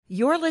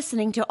You're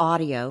listening to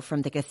audio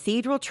from the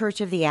Cathedral Church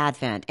of the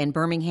Advent in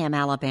Birmingham,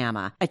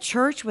 Alabama, a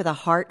church with a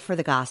heart for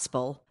the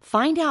gospel.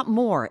 Find out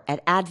more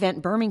at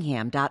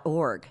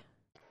adventbirmingham.org.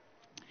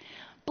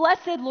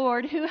 Blessed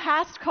Lord, who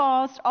hast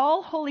caused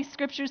all holy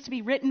scriptures to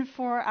be written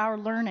for our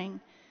learning,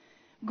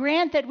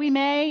 grant that we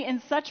may in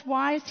such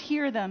wise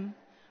hear them,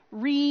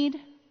 read,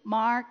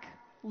 mark,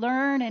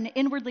 learn, and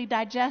inwardly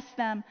digest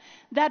them,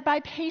 that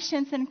by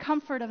patience and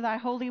comfort of thy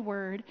holy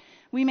word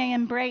we may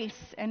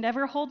embrace and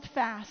ever hold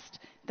fast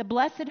the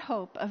blessed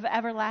hope of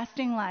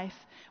everlasting life,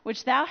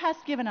 which thou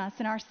hast given us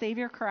in our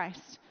Savior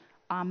Christ.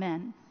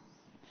 Amen.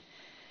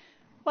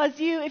 Well,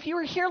 if you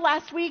were here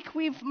last week,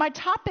 my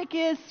topic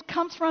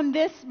comes from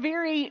this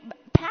very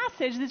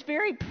passage, this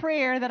very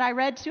prayer that I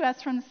read to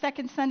us from the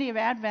second Sunday of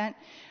Advent.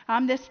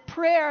 This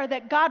prayer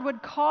that God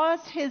would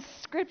cause his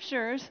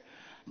scriptures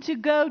to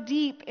go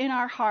deep in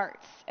our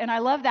hearts. And I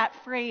love that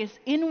phrase,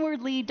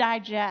 inwardly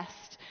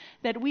digest.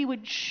 That we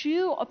would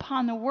chew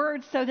upon the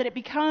word so that it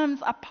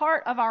becomes a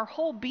part of our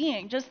whole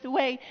being, just the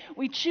way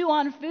we chew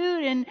on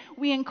food and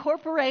we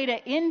incorporate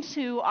it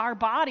into our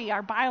body,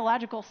 our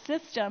biological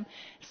system.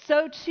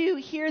 So too,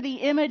 here the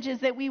image is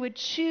that we would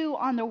chew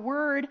on the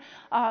word,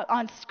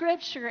 on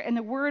scripture and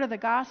the word of the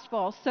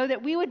gospel, so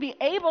that we would be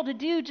able to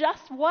do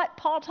just what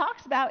Paul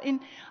talks about in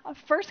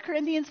 1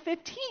 Corinthians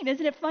 15.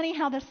 Isn't it funny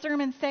how the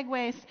sermon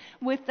segues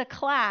with the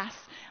class?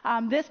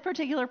 This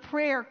particular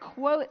prayer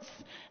quotes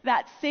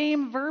that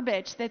same verbiage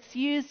that's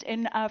used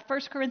in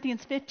 1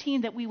 Corinthians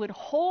 15, that we would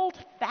hold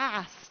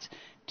fast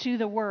to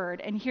the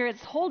word. And here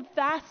it's hold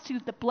fast to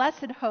the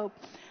blessed hope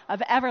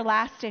of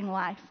everlasting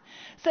life.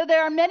 So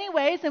there are many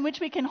ways in which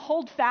we can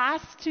hold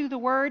fast to the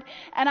word.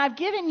 And I've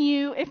given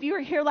you, if you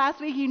were here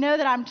last week, you know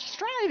that I'm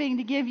striving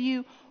to give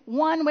you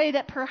one way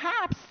that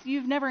perhaps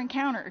you've never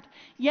encountered.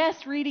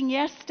 Yes, reading,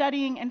 yes,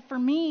 studying. And for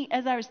me,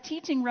 as I was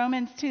teaching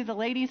Romans to the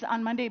ladies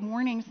on Monday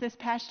mornings this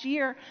past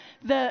year,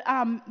 the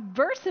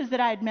verses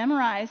that I had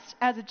memorized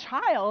as a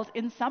child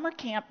in summer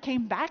camp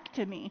came back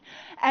to me.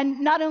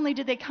 And not only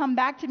did they come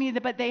back to me,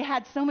 but they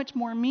had so much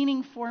more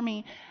meaning for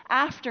me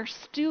after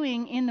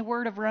stewing in the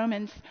Word of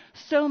Romans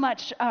so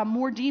much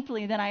more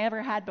deeply than I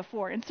ever had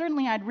before. And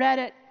certainly I'd read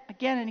it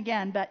again and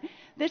again, but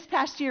this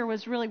past year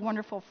was really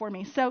wonderful for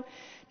me. So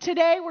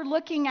today we're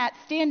looking at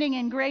standing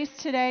in grace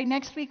today.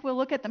 Next week we'll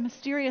look at the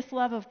mysterious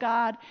love of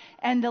God.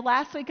 And the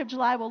last week of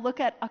July we'll look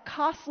at a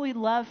costly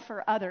love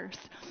for others.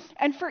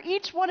 And for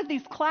each one of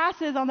these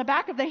classes, on the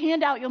back of the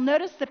handout, you'll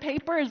notice the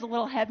paper is a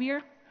little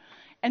heavier.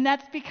 And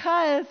that's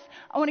because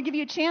I want to give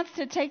you a chance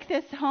to take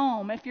this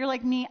home. If you're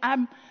like me,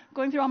 I'm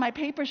going through all my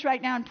papers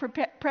right now in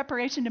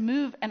preparation to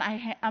move, and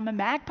I'm a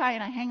magpie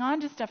and I hang on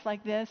to stuff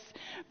like this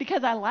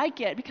because I like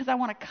it, because I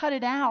want to cut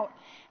it out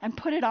and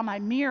put it on my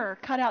mirror,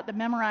 cut out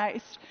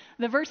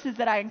the verses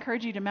that I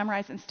encourage you to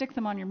memorize and stick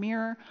them on your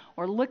mirror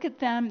or look at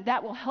them.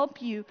 That will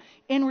help you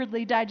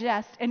inwardly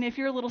digest. And if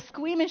you're a little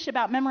squeamish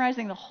about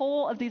memorizing the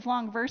whole of these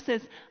long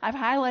verses, I've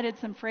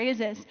highlighted some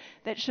phrases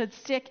that should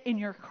stick in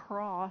your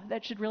craw,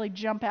 that should really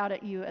jump out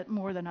at you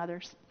more than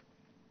others.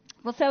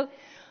 Well, so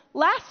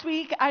last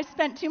week, I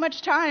spent too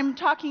much time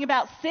talking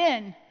about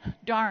sin.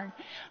 Darn.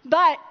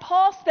 But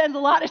Paul spends a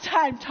lot of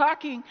time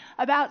talking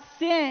about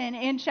sin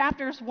in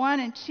chapters 1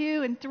 and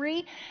 2 and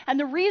 3. And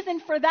the reason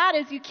for that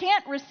is you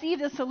can't receive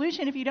the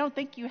solution if you don't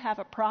think you have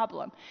a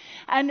problem.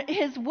 And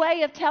his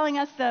way of telling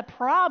us the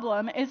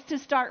problem is to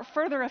start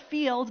further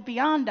afield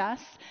beyond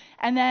us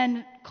and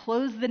then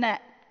close the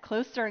net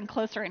closer and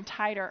closer and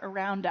tighter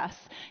around us.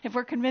 If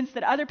we're convinced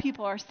that other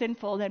people are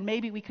sinful, then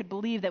maybe we could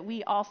believe that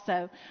we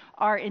also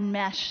are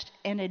enmeshed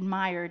and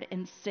admired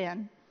in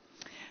sin.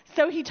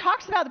 So he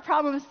talks about the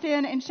problem of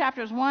sin in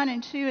chapters 1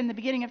 and 2 in the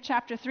beginning of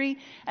chapter 3,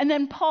 and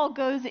then Paul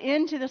goes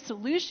into the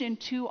solution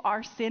to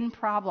our sin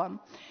problem.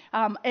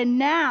 And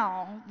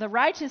now the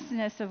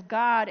righteousness of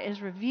God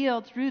is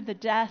revealed through the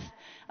death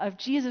of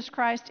Jesus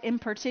Christ in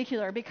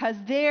particular, because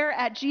there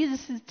at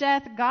Jesus'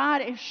 death,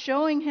 God is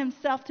showing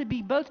himself to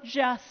be both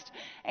just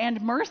and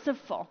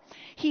merciful.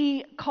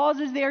 He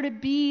causes there to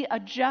be a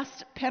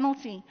just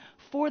penalty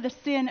for the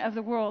sin of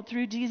the world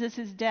through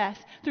Jesus'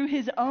 death, through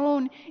his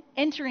own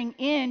entering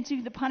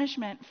into the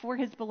punishment for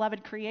his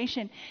beloved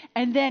creation.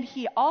 And then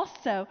he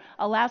also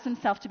allows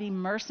himself to be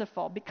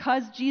merciful.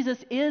 Because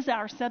Jesus is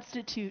our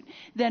substitute,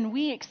 then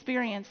we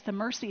experience the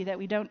mercy that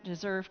we don't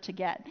deserve to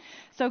get.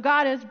 So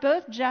God is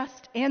both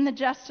just and the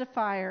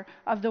justifier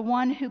of the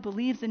one who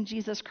believes in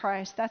Jesus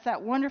Christ. That's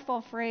that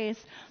wonderful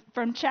phrase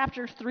from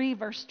chapter 3,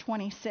 verse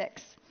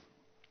 26.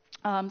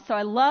 So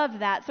I love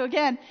that. So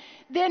again,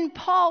 then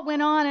Paul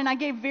went on, and I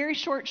gave very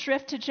short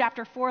shrift to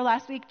chapter 4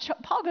 last week.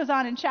 Paul goes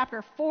on in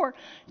chapter 4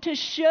 to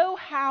show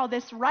how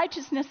this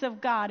righteousness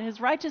of God,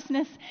 his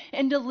righteousness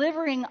in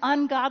delivering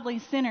ungodly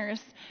sinners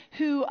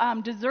who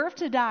deserve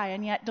to die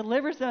and yet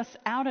delivers us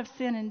out of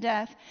sin and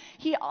death,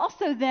 he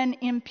also then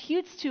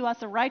imputes to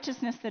us a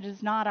righteousness that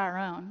is not our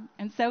own.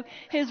 And so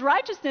his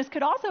righteousness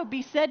could also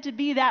be said to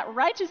be that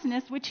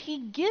righteousness which he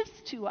gives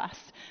to us.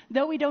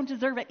 Though we don't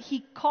deserve it,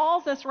 he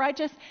calls us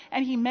righteous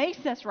and he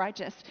makes us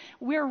righteous.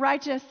 We're righteous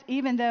righteous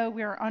even though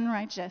we're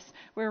unrighteous.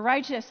 We're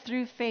righteous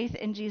through faith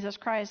in Jesus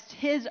Christ.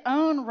 His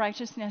own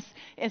righteousness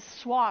is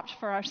swapped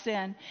for our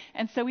sin.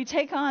 And so we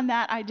take on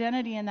that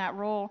identity and that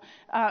role,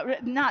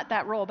 not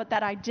that role, but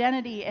that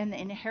identity and the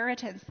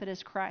inheritance that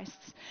is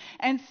Christ's.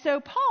 And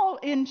so Paul,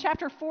 in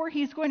chapter 4,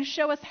 he's going to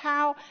show us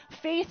how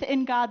faith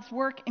in God's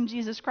work in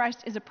Jesus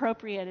Christ is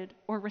appropriated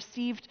or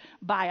received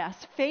by us.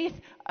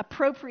 Faith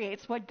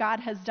appropriates what God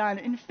has done,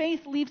 and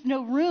faith leaves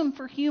no room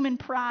for human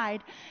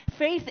pride.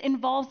 Faith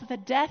involves the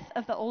death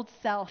of the old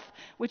self,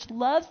 which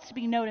loves to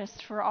be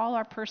noticed for all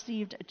our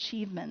perceived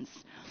achievements.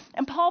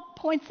 And Paul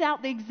points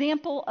out the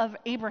example of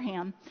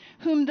Abraham,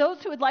 whom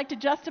those who would like to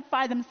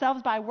justify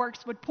themselves by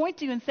works would point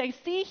to and say,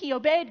 see, he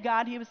obeyed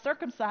God, he was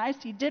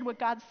circumcised, he did what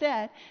God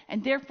said,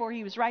 and therefore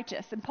he was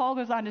righteous. And Paul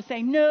goes on to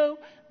say, no,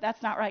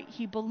 that's not right.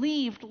 He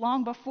believed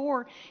long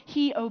before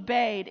he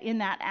obeyed in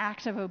that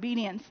act of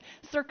obedience.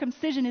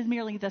 Circumcision is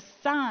merely the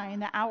sign,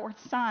 the outward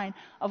sign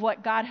of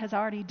what God has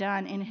already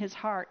done in his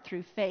heart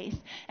through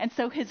faith. And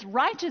so his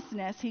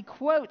righteousness,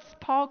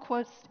 Paul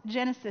quotes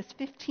Genesis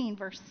 15,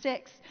 verse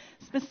 6,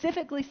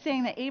 specifically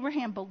saying that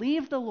Abraham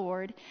believed the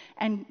Lord,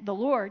 and the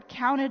Lord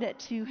counted it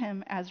to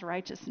him as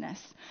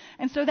righteousness.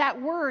 And so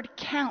that word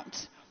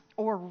count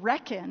or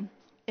reckon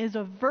is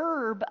a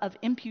verb of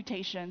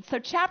imputation. So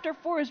chapter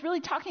 4 is really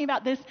talking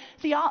about this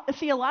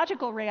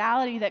theological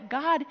reality that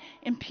God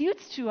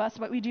imputes to us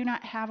what we do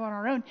not have on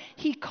our own.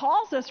 He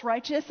calls us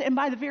righteous, and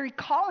by the very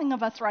calling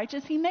of us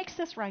righteous, he makes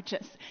us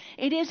righteous.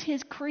 It is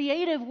his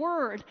creative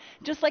word.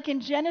 Just like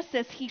in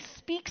Genesis, he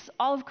speaks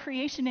all of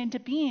creation into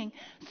being,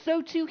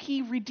 so too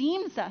he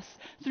redeems us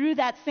through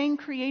that same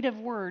creative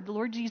word,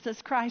 Lord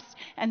Jesus Christ,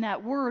 and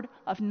that word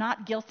of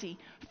not guilty,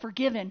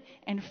 forgiven,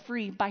 and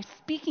free. By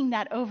speaking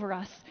that over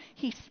us,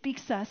 he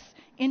speaks us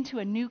into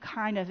a new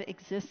kind of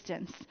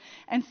existence.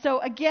 And so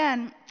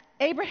again,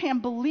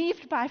 Abraham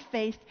believed by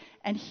faith,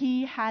 and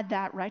he had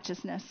that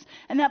righteousness.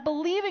 And that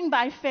believing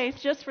by faith,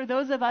 just for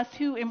those of us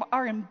who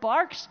are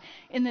embarked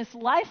in this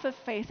life of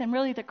faith, and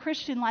really the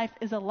Christian life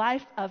is a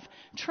life of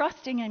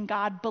trusting in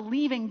God,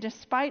 believing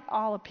despite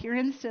all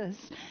appearances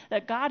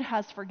that God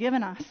has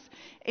forgiven us.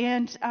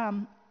 And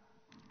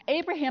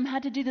Abraham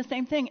had to do the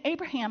same thing.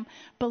 Abraham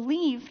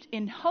believed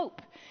in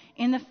hope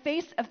in the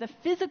face of the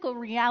physical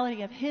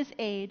reality of his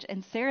age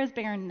and Sarah's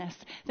barrenness,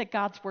 that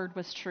God's word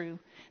was true,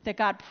 that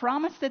God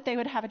promised that they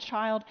would have a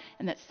child,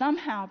 and that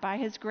somehow by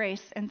his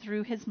grace and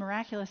through his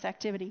miraculous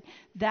activity,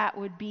 that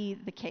would be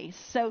the case.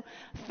 So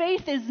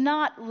faith is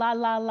not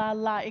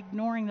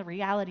ignoring the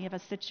reality of a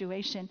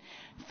situation.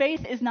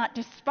 Faith is not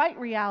despite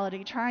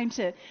reality trying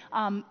to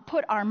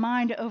put our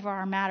mind over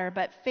our matter,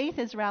 but faith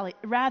is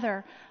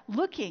rather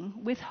looking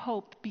with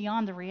hope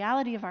beyond the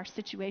reality of our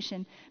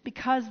situation,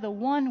 because the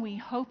one we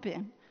hope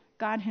in,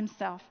 God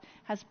himself,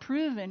 has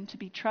proven to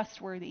be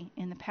trustworthy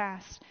in the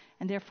past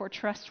and therefore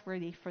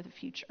trustworthy for the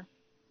future.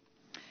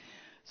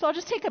 So I'll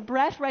just take a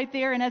breath right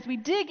there, and as we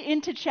dig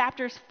into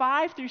chapters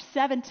 5 through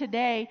 7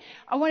 today,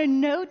 I want to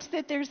note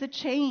that there's a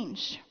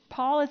change.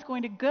 Paul is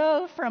going to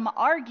go from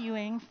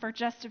arguing for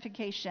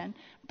justification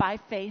by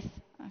faith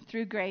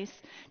through grace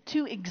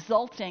to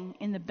exulting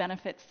in the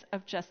benefits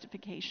of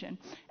justification.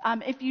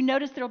 If you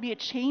notice, there will be a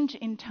change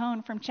in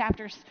tone from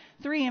chapters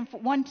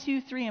 1,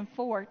 2, 3, and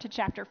 4 to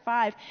chapter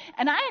 5.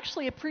 And I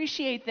actually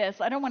appreciate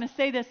this. I don't want to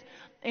say this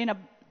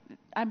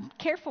I'm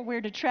careful where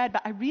to tread,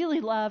 but I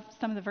really love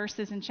some of the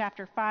verses in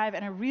chapter 5,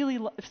 and I really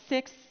love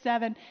 6,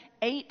 7,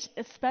 8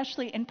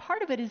 especially. And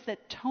part of it is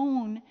that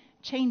tone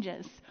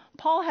changes.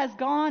 Paul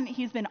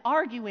he's been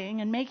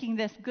arguing and making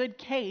this good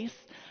case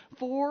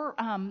for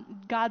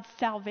God's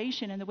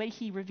salvation and the way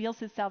he reveals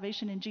his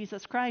salvation in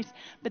Jesus Christ.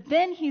 But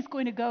then he's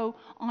going to go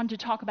on to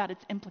talk about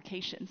its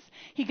implications.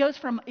 He goes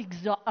from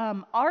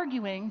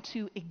arguing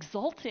to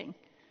exulting.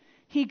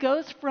 He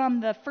goes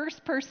from the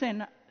first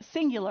person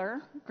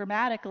singular,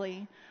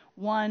 grammatically,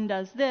 one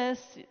does this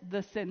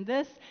and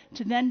this,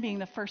 to then being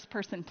the first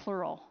person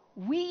plural.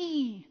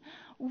 We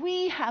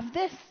have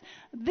this.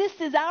 This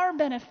is our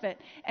benefit.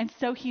 And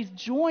so he's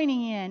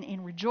joining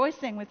in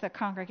rejoicing with the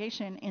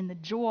congregation in the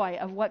joy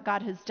of what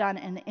God has done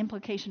and the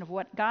implication of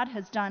what God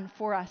has done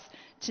for us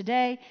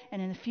today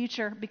and in the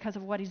future because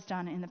of what he's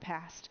done in the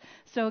past.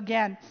 So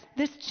again,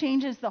 this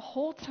changes the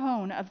whole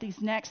tone of these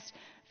next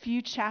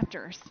few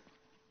chapters.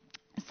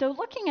 So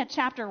looking at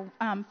chapter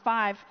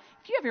 5,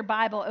 if you have your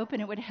Bible open,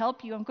 it would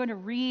help you. I'm going to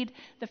read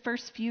the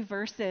first few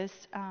verses,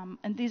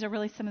 and these are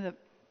really some of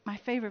my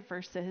favorite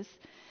verses.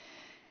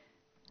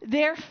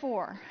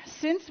 Therefore,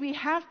 since we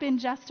have been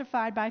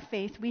justified by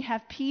faith, we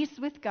have peace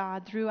with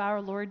God through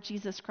our Lord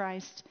Jesus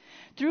Christ.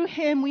 Through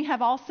him we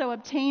have also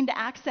obtained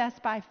access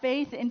by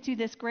faith into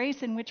this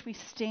grace in which we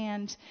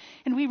stand,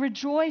 and we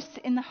rejoice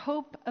in the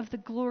hope of the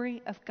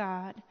glory of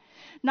God.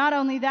 Not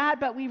only that,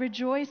 but we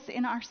rejoice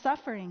in our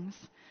sufferings,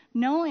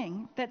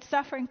 knowing that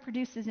suffering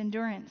produces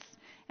endurance,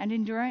 and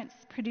endurance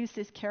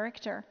produces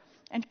character,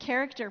 and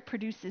character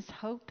produces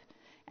hope.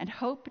 And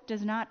hope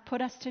does not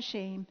put us to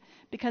shame,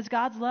 because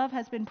God's love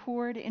has been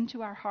poured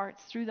into our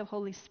hearts through the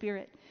Holy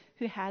Spirit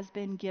who has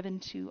been given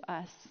to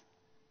us.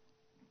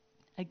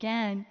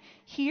 Again,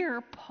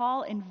 here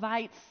Paul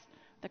invites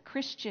the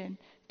Christian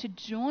to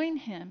join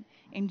him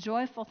in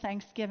joyful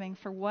thanksgiving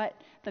for what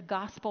the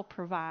gospel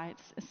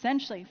provides,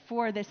 essentially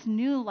for this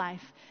new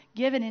life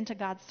given into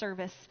God's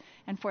service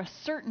and for a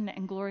certain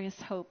and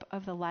glorious hope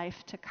of the life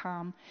to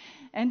come.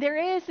 And there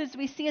is, as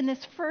we see in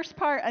this first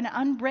part, an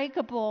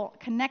unbreakable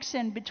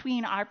connection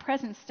between our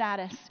present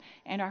status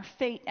and our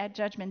fate at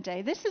Judgment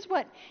Day. This is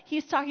what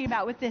he's talking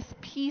about with this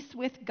peace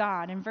with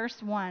God. In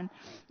verse 1,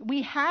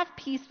 we have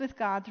peace with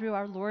God through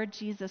our Lord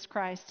Jesus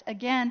Christ.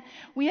 Again,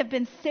 we have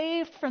been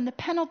saved from the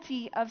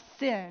penalty of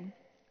sin.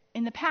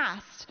 In the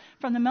past,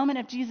 from the moment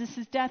of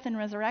Jesus' death and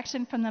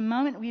resurrection, from the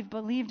moment we've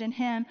believed in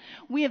him,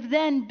 we have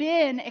then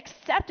been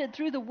accepted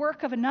through the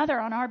work of another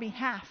on our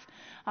behalf,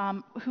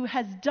 who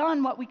has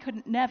done what we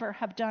could never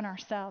have done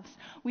ourselves.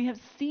 We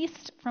have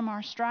ceased from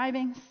our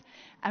strivings,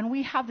 and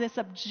we have this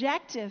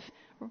objective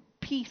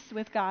peace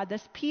with God.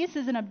 This peace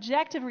is an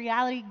objective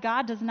reality.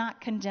 God does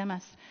not condemn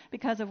us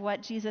because of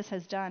what Jesus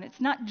has done.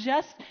 It's not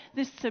just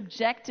this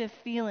subjective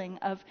feeling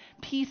of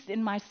peace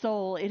in my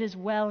soul. It is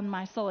well in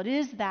my soul. It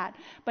is that,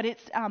 but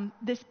it's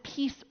this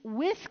peace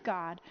with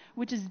God,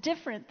 which is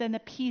different than the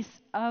peace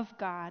of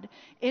God.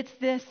 It's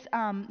this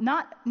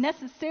not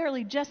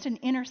necessarily just an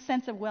inner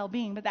sense of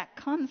well-being, but that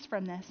comes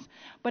from this.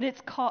 But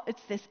it's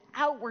this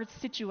outward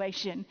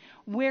situation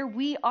where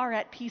we are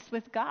at peace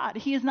with God.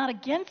 He is not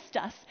against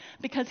us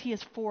because he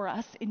is for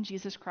us in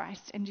Jesus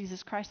Christ, and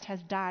Jesus Christ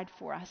has died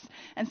for us.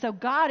 And so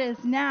God is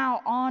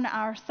now on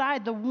our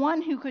side. The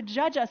one who could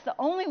judge us, the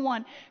only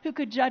one who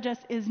could judge us,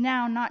 is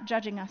now not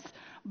judging us,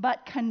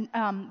 but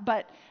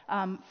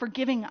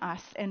forgiving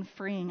us and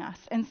freeing us.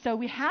 And so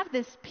we have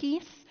this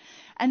peace,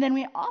 and then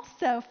we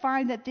also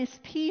find that this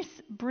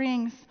peace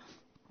brings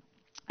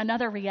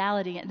another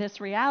reality,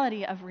 this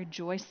reality of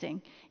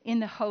rejoicing in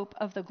the hope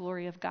of the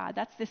glory of God.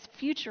 That's this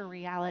future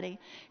reality.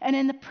 And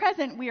in the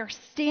present, we are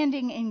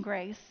standing in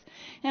grace.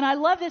 And I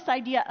love this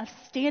idea of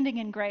standing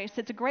in grace.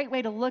 It's a great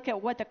way to look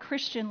at what the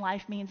Christian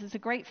life means. It's a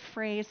great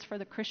phrase for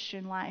the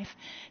Christian life.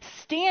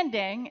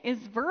 Standing is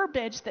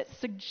verbiage that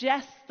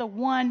suggests the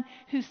one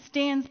who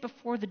stands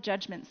before the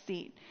judgment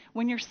seat.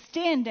 When you're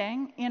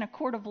standing in a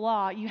court of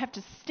law, you have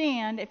to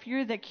stand, if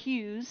you're the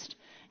accused,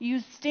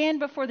 you stand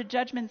before the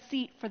judgment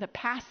seat for the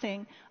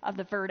passing of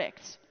the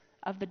verdict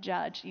of the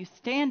judge. You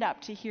stand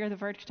up to hear the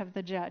verdict of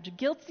the judge,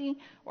 guilty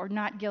or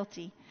not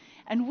guilty.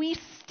 And we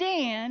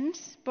stand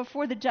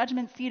before the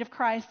judgment seat of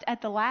Christ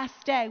at the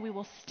last day. We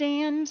will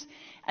stand,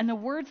 and the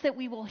words that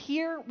we will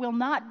hear will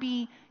not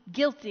be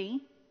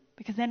guilty,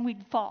 because then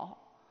we'd fall.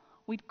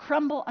 We'd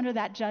crumble under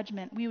that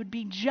judgment. We would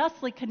be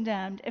justly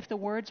condemned if the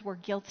words were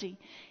guilty.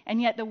 And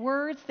yet the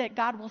words that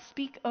God will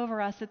speak over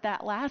us at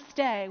that last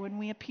day when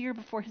we appear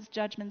before his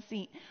judgment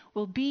seat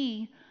will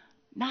be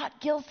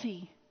not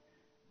guilty.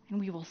 And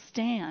we will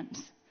stand.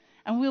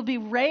 And we'll be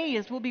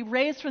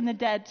raised from the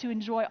dead to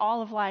enjoy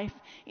all of life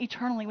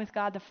eternally with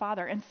God the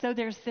Father. And so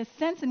there's this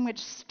sense in which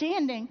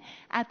standing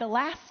at the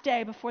last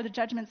day before the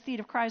judgment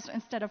seat of Christ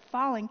instead of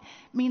falling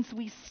means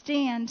we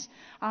stand,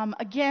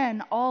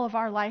 again, all of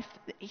our life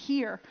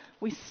here.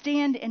 We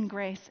stand in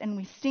grace, and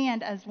we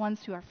stand as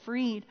ones who are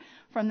freed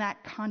from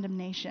that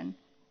condemnation.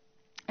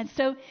 And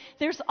so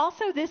there's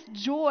also this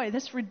joy,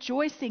 this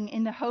rejoicing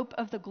in the hope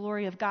of the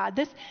glory of God.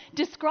 This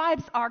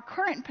describes our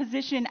current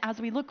position as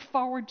we look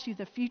forward to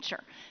the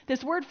future.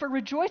 This word for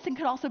rejoicing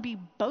could also be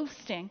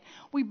boasting.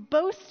 We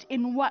boast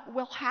in what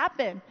will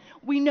happen.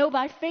 We know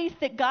by faith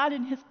that God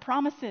and his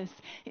promises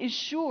is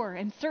sure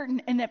and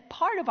certain, and that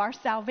part of our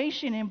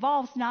salvation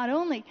involves not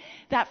only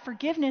that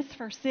forgiveness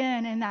for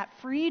sin and that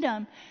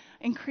freedom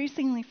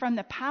increasingly from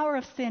the power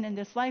of sin in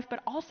this life,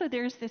 but also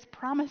there's this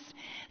promise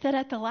that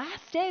at the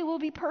last day we'll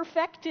be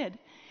perfected.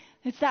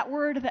 It's that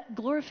word, that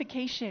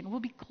glorification. We'll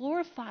be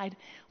glorified.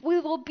 We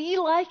will be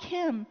like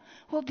him.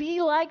 We'll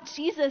be like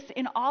Jesus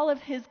in all of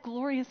his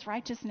glorious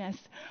righteousness.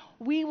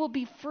 We will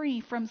be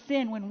free from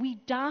sin. When we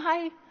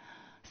die,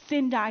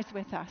 sin dies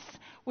with us.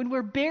 When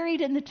we're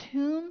buried in the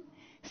tomb,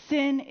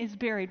 sin is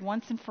buried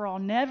once and for all,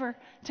 never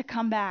to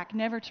come back,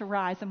 never to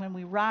rise. And when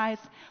we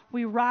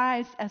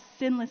rise as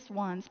sinless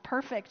ones,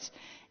 perfect,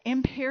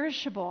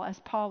 imperishable, as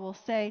Paul will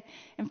say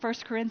in 1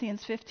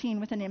 Corinthians 15,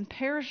 with an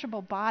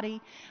imperishable body,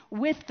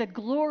 with the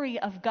glory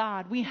of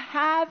God. We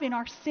have in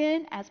our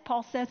sin, as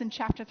Paul says in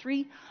chapter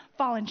 3,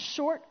 fallen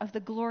short of the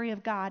glory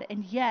of God.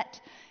 And yet,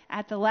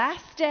 at the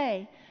last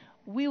day,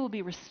 we will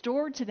be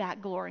restored to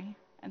that glory.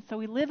 And so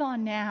we live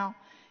on now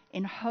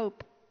in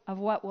hope of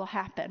what will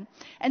happen.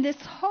 And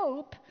this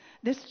hope,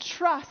 this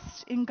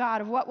trust in God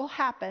of what will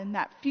happen,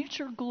 that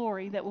future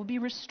glory that will be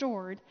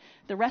restored,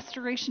 the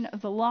restoration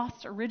of the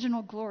lost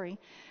original glory,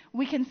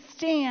 we can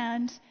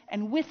stand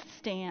and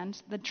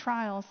withstand the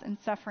trials and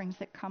sufferings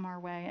that come our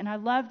way. And I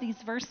love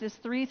these verses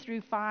 3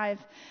 through 5,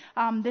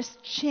 this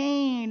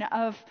chain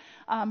of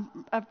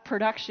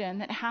production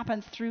that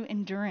happens through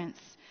endurance.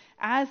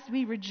 As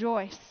we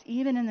rejoice,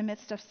 even in the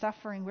midst of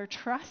suffering, we're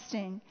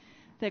trusting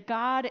that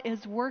God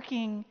is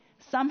working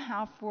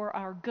somehow for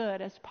our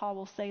good, as Paul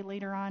will say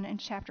later on in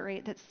chapter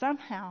 8, that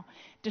somehow,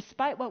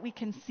 despite what we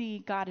can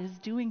see, God is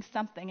doing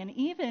something. And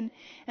even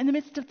in the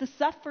midst of the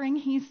suffering,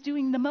 he's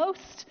doing the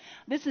most.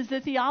 This is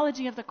the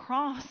theology of the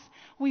cross.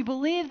 We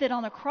believe that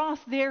on the cross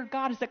there,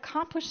 God is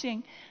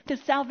accomplishing the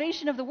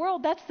salvation of the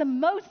world. That's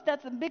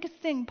the biggest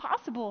thing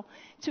possible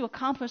to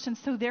accomplish. And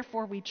so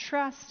therefore we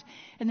trust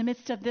in the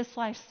midst of this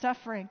life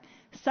suffering.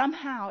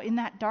 Somehow in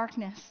that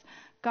darkness,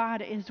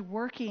 God is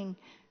working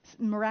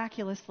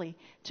miraculously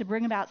to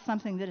bring about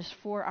something that is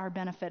for our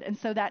benefit. And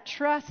so that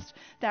trust,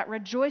 that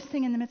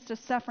rejoicing in the midst of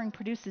suffering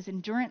produces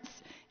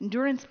endurance.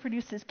 Endurance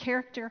produces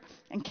character,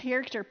 and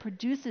character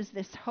produces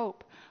this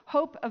hope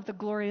of the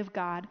glory of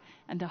God.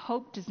 And the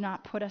hope does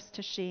not put us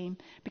to shame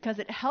because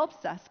it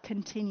helps us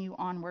continue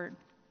onward.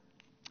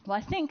 Well,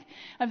 I think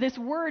of this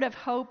word of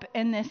hope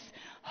and this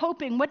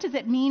hoping. What does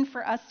it mean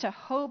for us to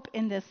hope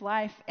in this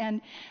life?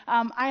 And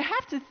I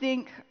have to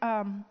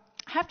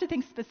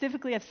think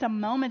specifically of some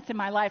moments in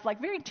my life,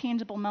 like very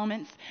tangible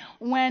moments,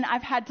 when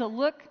I've had to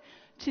look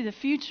to the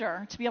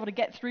future to be able to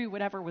get through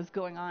whatever was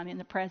going on in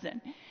the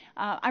present.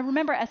 I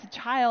remember as a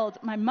child,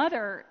 my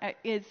mother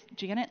is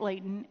Janet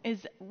Layton.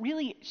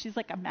 She's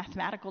like a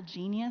mathematical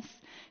genius.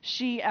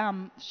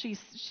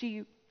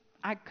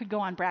 I could go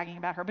on bragging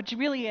about her, but she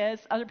really is.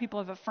 Other people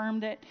have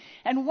affirmed it.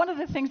 And one of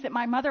the things that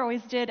my mother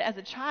always did as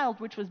a child,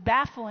 which was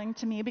baffling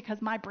to me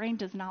because my brain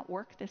does not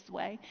work this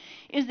way,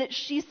 is that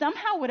she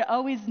somehow would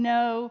always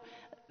know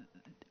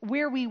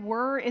where we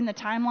were in the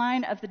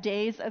timeline of the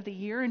days of the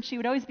year. And she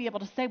would always be able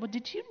to say, well,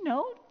 did you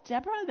know,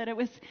 Deborah, that it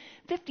was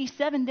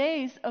 57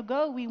 days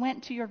ago we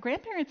went to your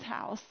grandparents'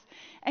 house?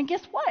 And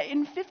guess what?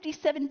 In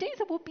 57 days,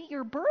 it will be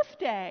your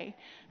birthday.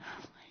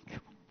 I'm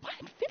like, what?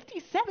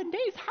 57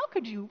 days? How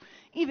did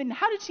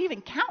she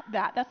even count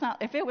that? That's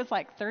not, if it was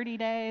like 30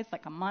 days,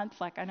 like a month,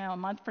 like I know a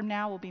month from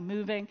now we'll be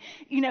moving.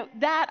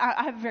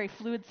 I have a very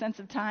fluid sense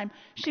of time.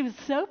 She was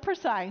so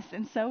precise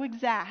and so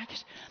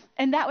exact.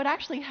 And that would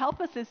actually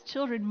help us as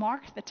children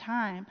mark the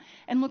time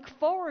and look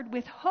forward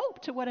with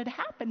hope to what had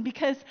happened,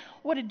 because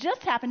what had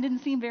just happened didn't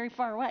seem very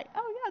far away.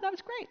 Oh yeah, that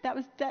was great.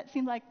 That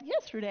seemed like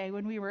yesterday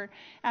when we were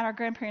at our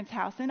grandparents'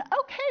 house. And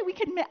okay,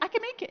 I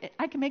can make it.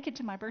 I can make it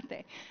to my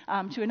birthday,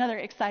 to another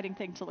exciting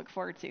thing to look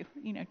forward to.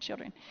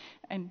 Children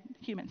and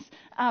humans.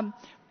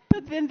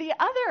 But then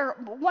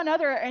one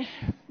other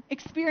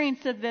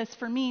experience of this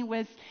for me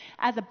was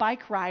as a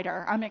bike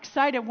rider. I'm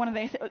excited. One of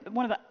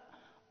the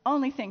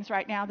only things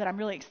right now that I'm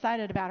really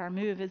excited about our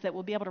move is that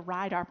we'll be able to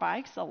ride our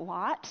bikes a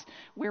lot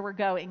where we're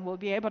going. We'll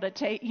be able to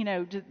take,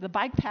 the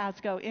bike paths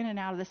go in and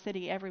out of the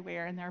city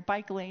everywhere, and there are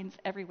bike lanes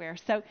everywhere.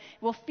 So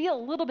we'll feel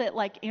a little bit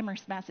like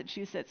Amherst,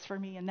 Massachusetts for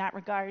me in that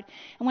regard.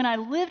 And when I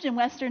lived in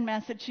Western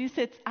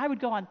Massachusetts, I would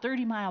go on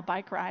 30-mile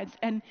bike rides,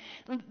 and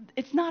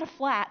it's not a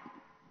flat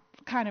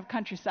kind of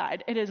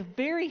countryside. It is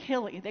very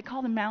hilly. They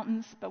call them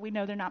mountains, but we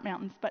know they're not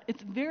mountains, but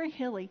it's very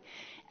hilly.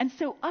 And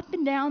so up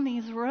and down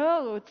these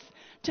roads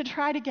to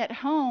try to get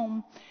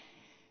home,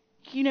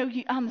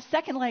 on the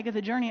second leg of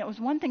the journey, it was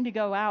one thing to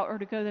go out or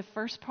to go the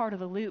first part of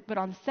the loop, but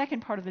on the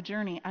second part of the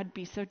journey, I'd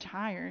be so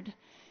tired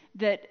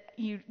that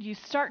you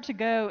start to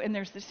go and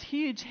there's this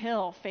huge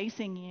hill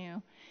facing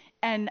you,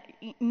 and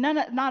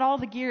not all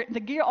the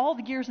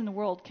gears in the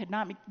world could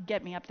not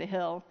get me up the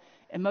hill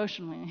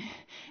emotionally.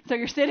 So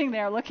you're sitting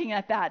there looking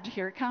at that.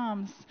 Here it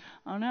comes.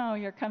 Oh no,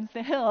 here comes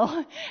the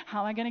hill.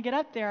 How am I going to get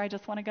up there? I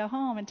just want to go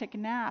home and take a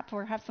nap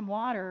or have some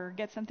water or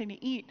get something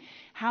to eat.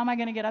 How am I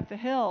going to get up the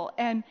hill?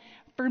 And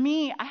for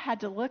me, I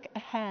had to look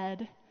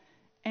ahead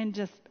and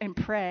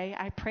pray.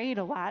 I prayed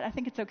a lot. I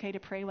think it's okay to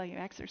pray while you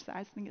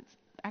exercise. I think it's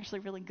actually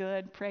really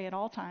good. Pray at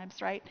all times,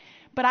 right?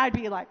 But I'd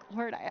be like,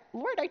 Lord,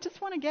 I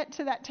just want to get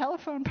to that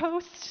telephone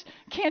post.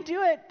 Can't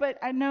do it, but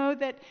I know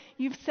that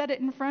you've set it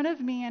in front of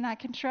me, and I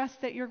can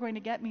trust that you're going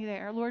to get me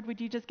there. Lord, would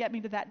you just get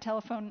me to that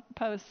telephone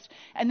post?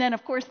 And then,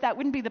 of course, that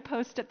wouldn't be the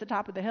post at the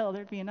top of the hill.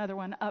 There'd be another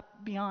one up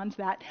beyond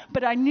that.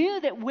 But I knew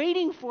that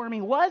waiting for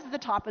me was the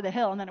top of the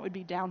hill, and then it would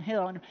be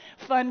downhill and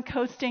fun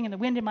coasting and the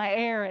wind in my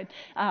hair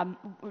and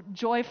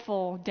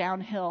joyful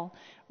downhill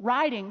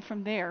riding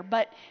from there.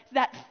 But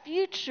that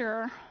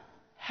future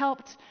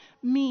helped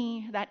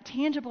me, that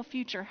tangible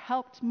future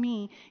helped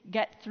me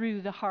get through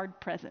the hard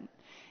present.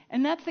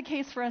 And that's the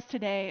case for us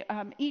today.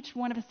 Each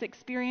one of us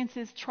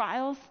experiences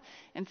trials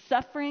and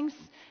sufferings.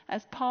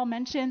 As Paul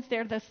mentions,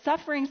 they're the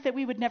sufferings that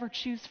we would never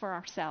choose for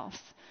ourselves.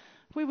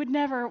 We would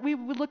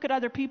look at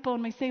other people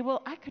and we say,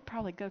 well, I could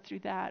probably go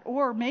through that.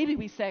 Or maybe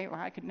we say, well,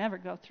 I could never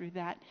go through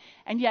that.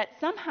 And yet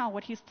somehow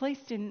what he's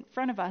placed in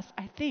front of us,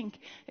 I think,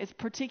 is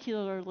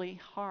particularly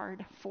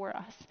hard for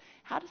us.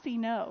 How does he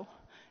know?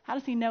 How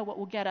does he know what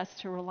will get us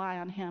to rely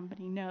on him? But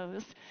he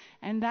knows.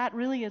 And that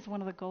really is one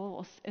of the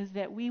goals, is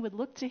that we would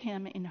look to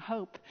him in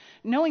hope,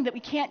 knowing that we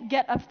can't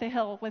get up the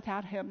hill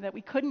without him, that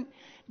we couldn't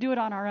do it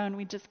on our own.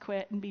 We'd just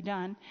quit and be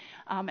done.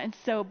 And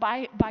so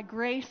by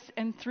grace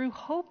and through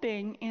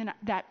hoping in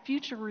that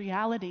future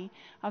reality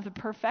of the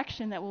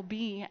perfection that will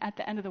be at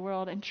the end of the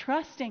world, and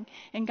trusting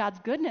in God's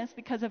goodness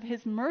because of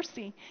his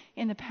mercy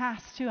in the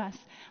past to us,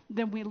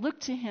 then we look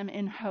to him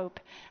in hope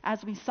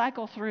as we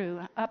cycle through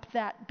up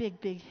that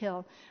big, big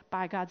hill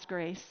by God's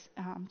grace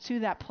to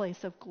that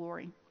place of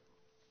glory.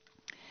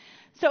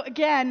 So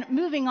again,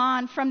 moving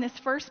on from this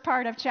first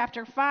part of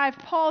chapter 5,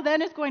 Paul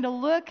then is going to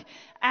look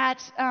at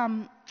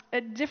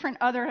different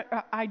other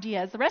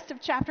ideas. The rest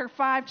of chapter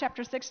 5,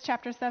 chapter 6,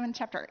 chapter 7,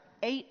 chapter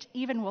 8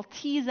 even will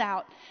tease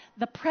out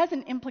the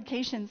present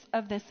implications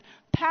of this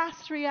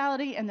past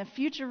reality and the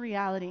future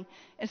reality,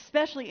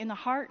 especially in the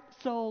heart,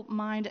 soul,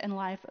 mind, and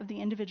life of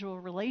the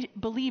individual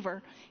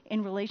believer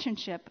in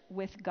relationship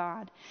with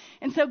God.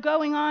 And so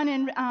going on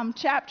in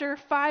chapter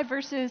 5,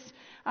 verses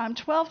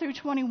 12 through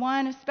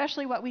 21,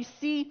 especially what we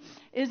see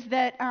is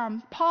that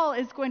Paul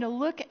is going to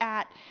look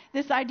at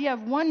this idea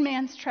of one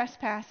man's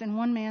trespass and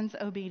one man's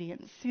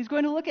obedience. He's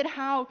going to look at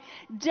how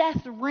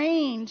death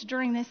reigned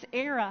during this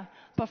era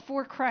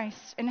before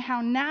Christ, and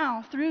how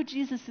now, through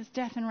Jesus'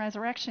 death and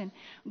resurrection,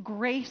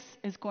 grace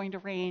is going to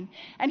reign.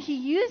 And he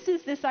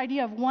uses this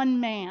idea of one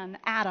man,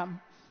 Adam,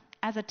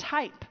 as a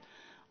type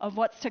of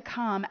what's to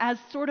come, as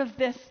sort of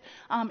this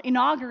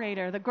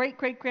inaugurator, the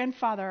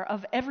great-great-grandfather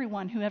of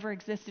everyone who ever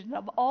existed,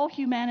 of all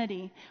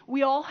humanity.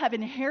 We all have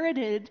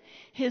inherited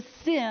his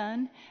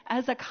sin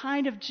as a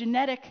kind of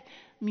genetic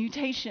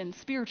mutation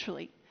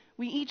spiritually.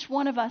 We, each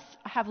one of us,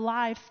 have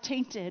lives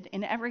tainted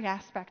in every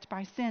aspect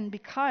by sin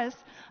because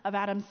of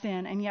Adam's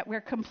sin, and yet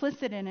we're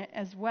complicit in it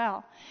as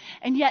well.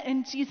 And yet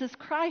in Jesus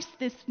Christ,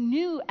 this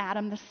new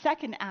Adam, the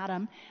second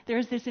Adam,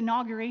 there's this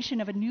inauguration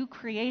of a new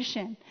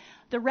creation,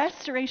 the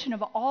restoration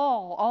of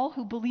all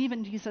who believe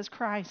in Jesus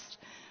Christ.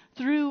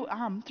 Through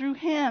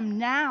him,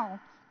 now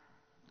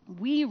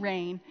we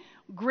reign,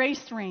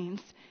 grace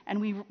reigns,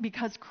 and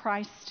because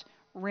Christ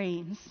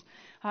reigns.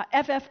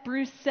 F.F.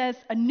 Bruce says,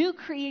 a new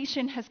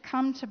creation has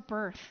come to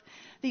birth.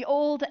 The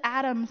old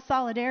Adam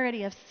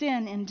solidarity of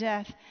sin and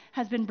death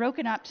has been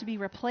broken up to be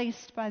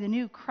replaced by the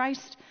new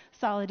Christ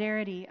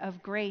solidarity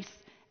of grace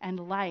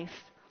and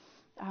life.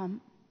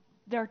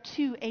 There are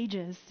two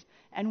ages,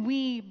 and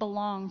we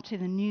belong to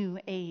the new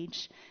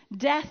age.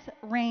 Death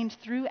reigned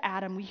through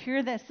Adam. We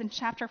hear this in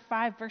chapter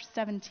 5, verse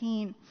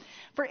 17.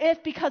 For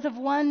if because of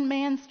one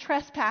man's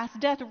trespass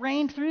death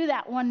reigned through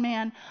that one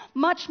man,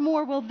 much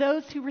more will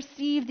those who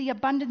receive the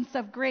abundance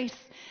of grace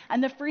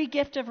and the free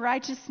gift of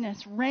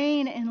righteousness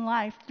reign in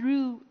life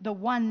through the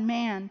one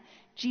man,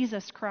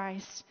 Jesus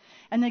Christ.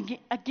 And then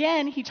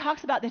again, he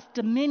talks about this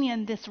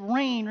dominion, this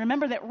reign.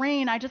 Remember that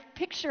reign, I just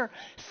picture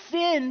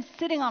sin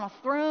sitting on a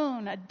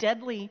throne, a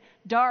deadly,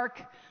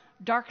 dark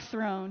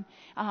throne,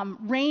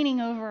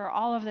 reigning over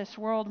all of this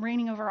world,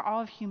 reigning over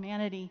all of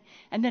humanity.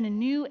 And then a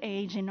new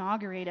age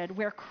inaugurated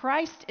where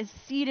Christ is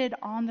seated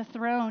on the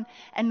throne.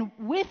 And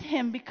with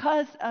him,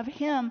 because of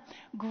him,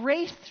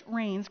 grace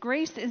reigns.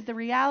 Grace is the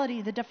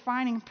reality, the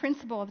defining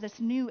principle of this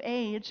new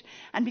age.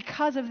 And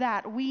because of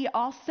that, we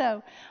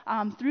also,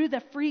 through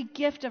the free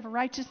gift of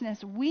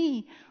righteousness,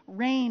 we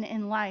reign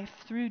in life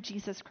through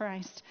Jesus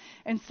Christ.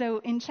 And so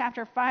in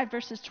chapter 5,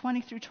 verses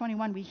 20 through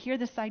 21, we hear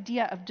this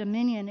idea of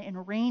dominion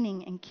and reigning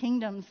in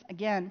kingdoms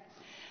again.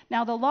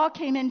 Now the law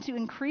came in to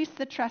increase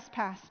the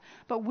trespass,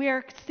 but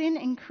where sin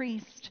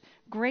increased,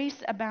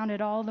 grace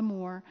abounded all the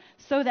more,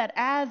 so that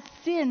as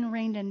sin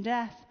reigned in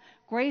death,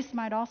 grace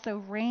might also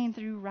reign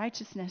through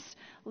righteousness,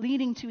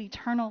 leading to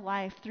eternal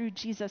life through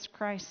Jesus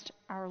Christ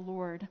our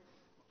Lord.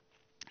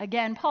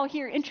 Again, Paul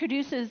here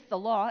introduces the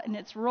law and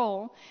its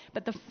role,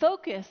 but the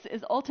focus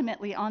is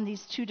ultimately on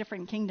these two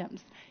different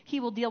kingdoms.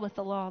 He will deal with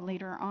the law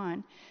later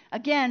on.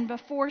 Again,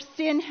 before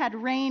sin had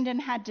reigned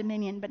and had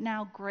dominion, but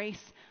now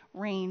grace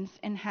reigns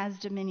and has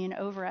dominion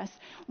over us.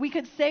 We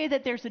could say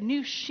that there's a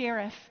new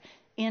sheriff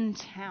in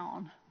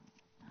town.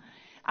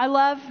 I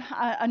love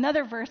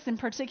another verse in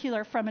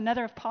particular from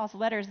another of Paul's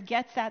letters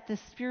gets at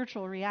this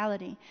spiritual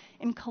reality.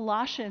 In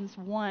Colossians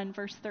 1,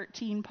 verse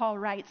 13, Paul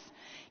writes,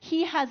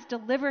 "He has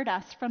delivered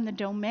us from the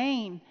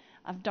domain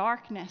of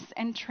darkness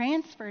and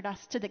transferred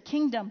us to the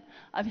kingdom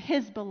of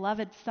his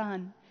beloved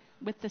Son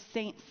with the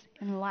saints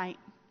in light."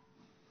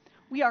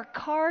 We are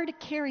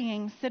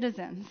card-carrying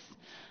citizens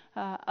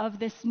of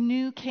this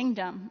new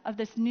kingdom, of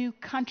this new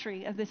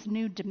country, of this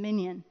new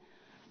dominion.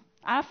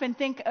 I often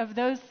think of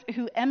those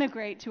who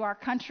emigrate to our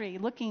country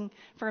looking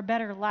for a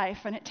better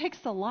life, and it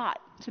takes a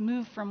lot to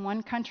move from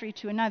one country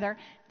to another.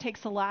 It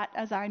takes a lot,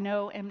 as I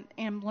know and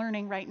am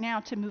learning right now,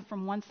 to move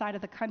from one side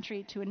of the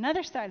country to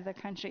another side of the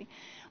country.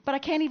 But I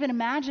can't even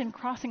imagine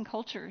crossing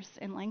cultures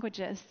and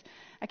languages.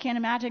 I can't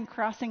imagine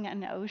crossing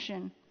an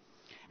ocean.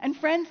 And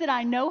friends that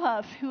I know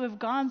of who have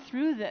gone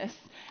through this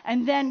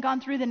and then gone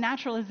through the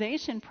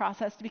naturalization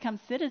process to become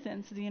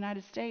citizens of the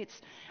United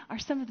States are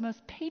some of the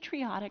most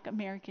patriotic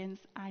Americans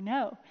I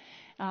know.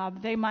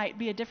 They might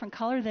be a different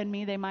color than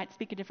me. They might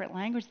speak a different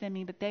language than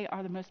me, but they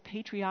are the most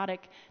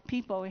patriotic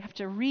people. We have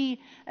to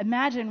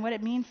reimagine what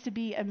it means to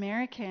be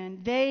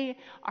American. They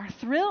are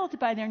thrilled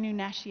by their new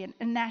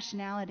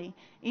nationality,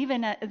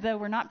 even though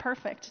we're not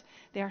perfect.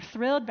 They are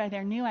thrilled by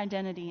their new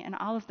identity and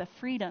all of the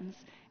freedoms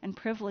and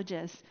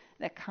privileges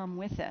that come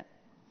with it.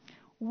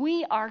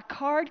 We are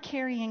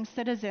card-carrying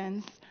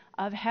citizens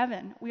of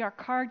heaven. We are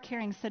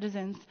card-carrying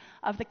citizens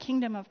of the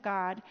kingdom of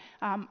God.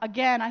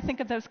 Again, I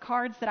think of those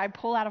cards that I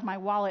pull out of my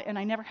wallet, and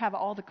I never have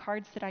all the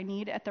cards that I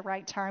need at the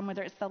right time,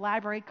 whether it's the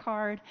library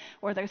card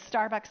or the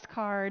Starbucks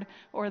card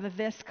or the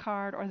this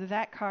card or the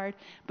that card.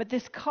 But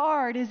this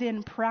card is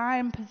in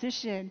prime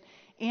position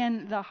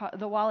in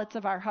the wallets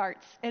of our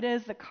hearts. It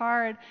is the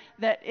card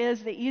that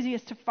is the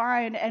easiest to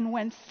find, and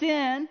when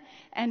sin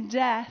and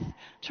death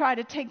try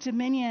to take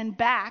dominion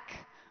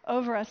back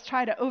over us,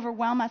 try to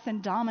overwhelm us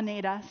and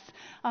dominate us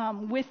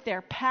with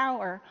their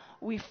power,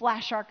 we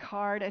flash our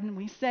card and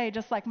we say,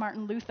 just like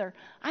Martin Luther,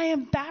 I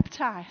am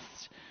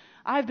baptized.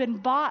 I've been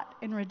bought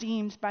and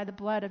redeemed by the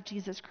blood of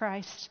Jesus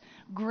Christ.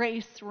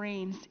 Grace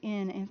reigns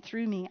in and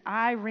through me.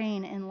 I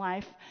reign in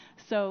life,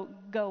 so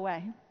go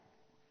away.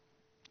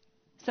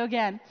 So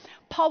again,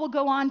 Paul will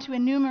go on to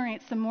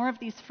enumerate some more of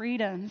these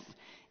freedoms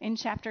in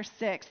chapter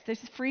 6. There's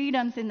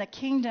freedoms in the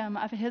kingdom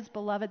of his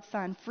beloved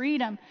Son.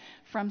 Freedom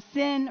from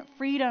sin,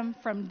 freedom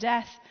from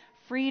death,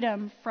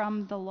 freedom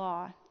from the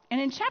law. And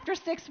in chapter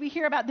 6, we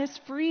hear about this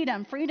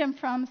freedom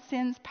from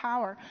sin's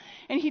power.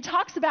 And he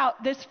talks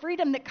about this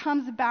freedom that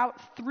comes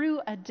about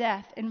through a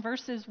death in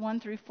verses 1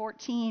 through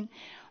 14.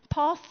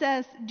 Paul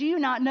says, do you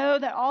not know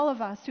that all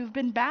of us who've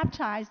been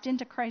baptized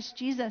into Christ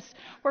Jesus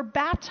were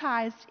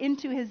baptized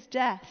into his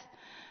death?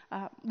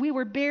 We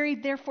were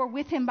buried, therefore,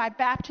 with him by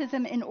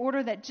baptism in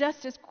order that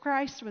just as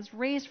Christ was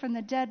raised from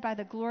the dead by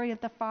the glory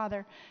of the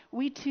Father,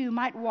 we too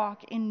might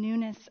walk in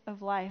newness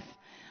of life.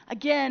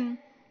 Again,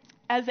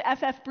 as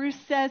F.F. Bruce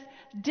says,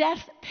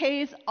 death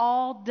pays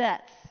all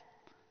debts.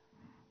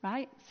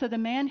 Right? So the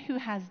man who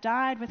has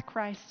died with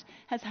Christ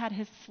has had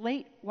his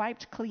slate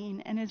wiped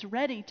clean and is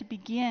ready to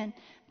begin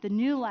the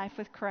new life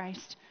with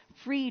Christ,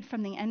 freed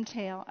from the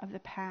entail of the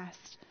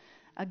past.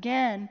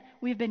 Again,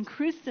 we've been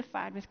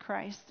crucified with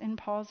Christ, in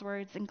Paul's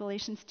words in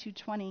Galatians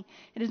 2:20.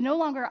 It is no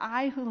longer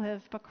I who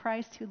live, but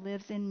Christ who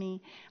lives in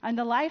me. And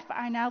the life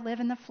I now live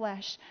in the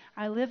flesh,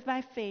 I live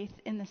by faith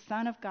in the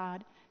Son of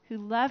God, who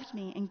loved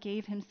me and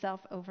gave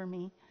himself for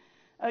me.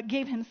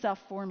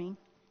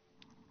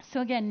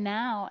 So again,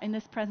 now in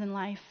this present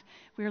life,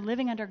 we are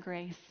living under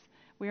grace.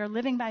 We are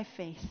living by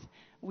faith.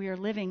 We are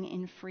living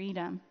in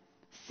freedom.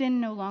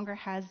 Sin no longer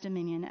has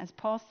dominion. As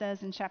Paul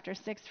says in chapter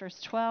 6, verse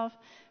 12,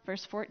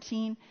 verse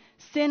 14,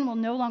 sin will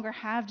no longer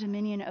have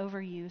dominion over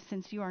you,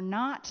 since you are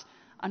not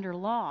under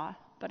law,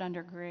 but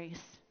under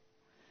grace.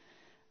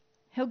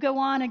 He'll go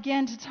on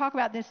again to talk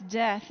about this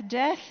death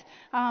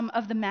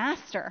of the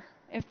master,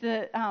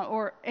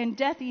 and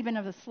death even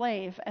of the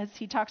slave, as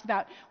he talks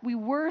about. We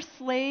were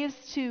slaves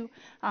to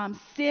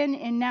sin,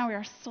 and now we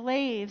are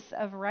slaves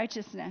of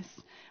righteousness.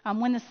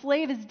 When the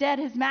slave is dead,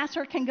 his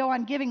master can go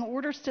on giving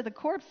orders to the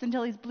corpse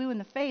until he's blue in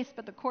the face,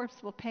 but the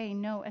corpse will pay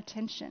no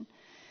attention.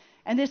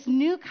 And this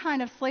new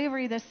kind of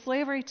slavery, this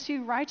slavery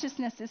to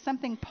righteousness, is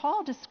something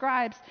Paul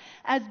describes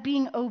as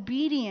being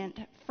obedient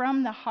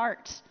from the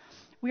heart.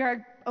 We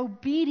are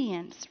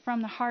obedient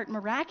from the heart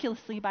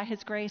miraculously by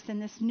his grace in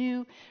this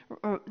new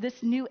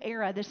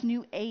era, this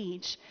new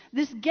age.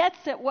 This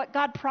gets at what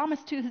God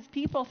promised to his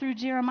people through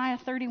Jeremiah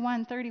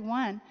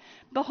 31:31.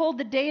 Behold,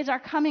 the days are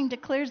coming,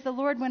 declares the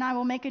Lord, when I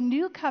will make a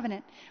new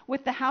covenant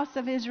with the house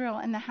of Israel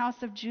and the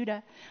house of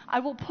Judah.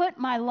 I will put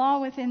my law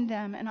within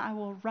them, and I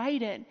will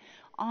write it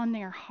on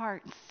their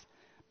hearts.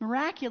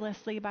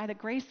 Miraculously, by the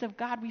grace of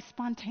God, we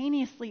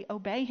spontaneously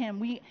obey him.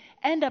 We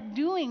end up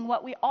doing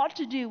what we ought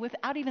to do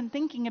without even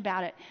thinking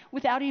about it,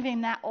 without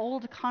even that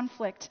old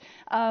conflict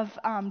of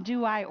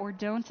do I or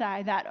don't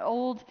I. That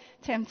old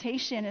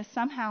temptation is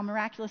somehow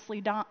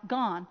miraculously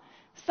gone.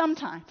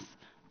 Sometimes,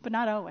 but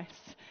not always.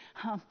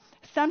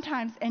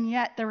 Sometimes, and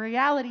yet the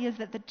reality is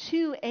that the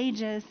two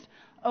ages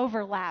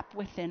overlap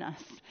within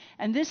us.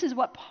 And this is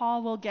what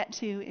Paul will get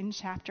to in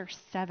chapter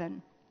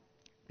 7.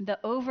 The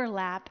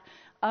overlap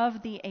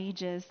of the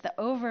ages, the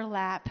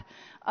overlap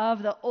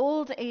of the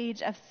old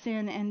age of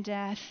sin and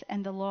death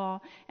and the law,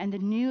 and the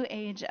new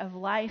age of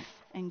life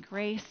and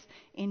grace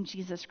in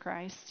Jesus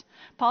Christ.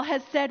 Paul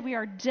has said we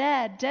are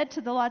dead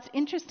to the law. It's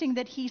interesting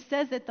that he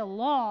says that the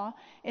law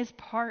is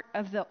part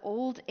of the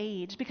old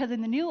age, because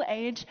in the new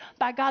age,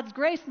 by God's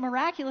grace,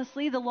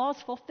 miraculously, the law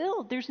is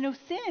fulfilled. There's no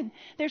sin.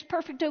 There's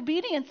perfect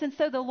obedience, and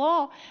so the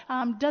law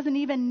doesn't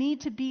even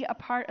need to be a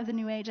part of the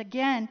new age.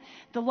 Again,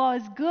 the law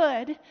is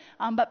good,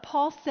 but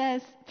Paul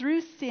says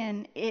through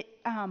sin,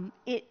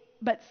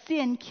 but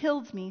sin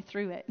killed me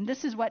through it. And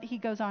this is what he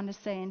goes on to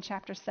say in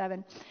chapter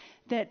 7,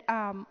 that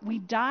we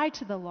die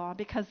to the law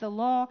because the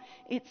law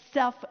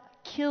itself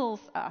kills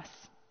us.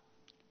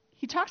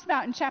 He talks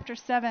about in chapter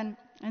 7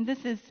 And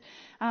this is,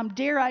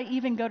 dare I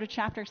even go to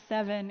chapter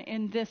 7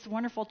 in this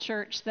wonderful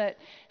church that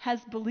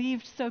has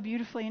believed so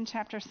beautifully in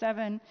chapter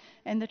 7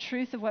 and the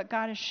truth of what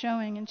God is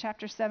showing in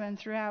chapter 7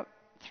 throughout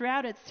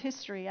its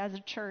history as a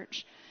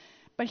church.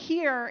 But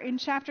here in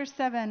chapter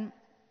 7,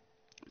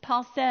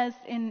 Paul says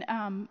in,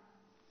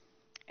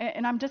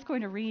 and I'm just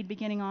going to read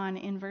beginning on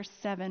in verse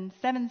 7,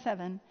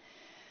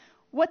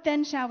 "What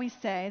then shall we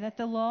say? That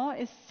the law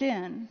is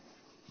sin,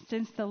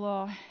 since the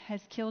law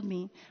has killed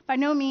me? By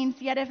no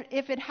means, yet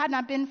if it had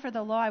not been for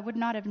the law, I would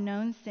not have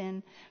known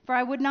sin. For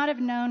I would not have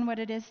known what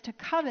it is to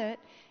covet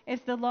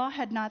if the law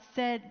had not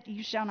said,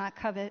 'You shall not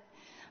covet.'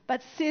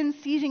 But sin,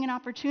 seizing an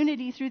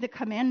opportunity through the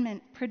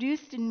commandment,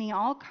 produced in me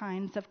all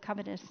kinds of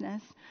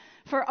covetousness.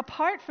 For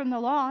apart from the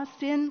law,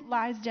 sin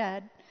lies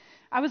dead.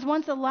 I was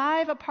once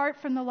alive apart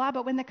from the law,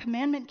 but when the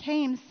commandment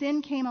came,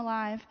 sin came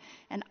alive,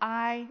 and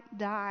I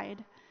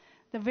died.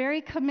 The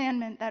very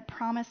commandment that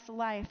promised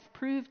life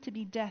proved to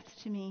be death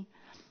to me.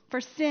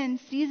 For sin,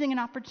 seizing an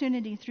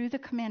opportunity through the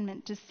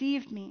commandment,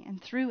 deceived me,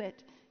 and through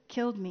it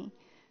killed me.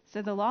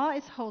 So the law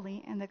is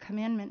holy, and the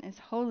commandment is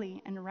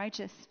holy and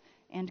righteous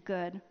and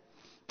good."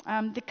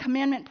 The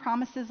commandment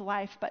promises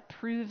life, but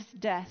proves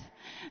death.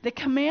 The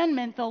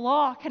commandment, the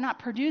law, cannot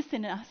produce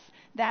in us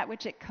that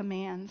which it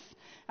commands.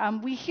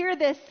 We hear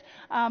this.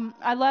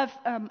 I love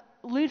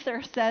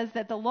Luther says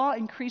that the law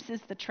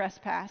increases the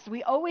trespass.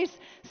 We always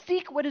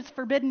seek what is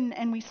forbidden,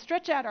 and we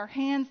stretch out our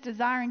hands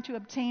desiring to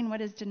obtain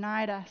what is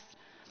denied us.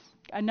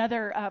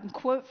 Another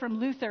quote from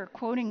Luther,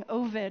 quoting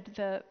Ovid,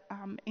 the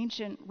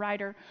ancient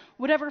writer: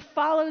 "Whatever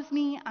follows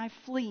me, I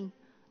flee,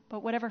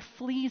 but whatever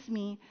flees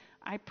me,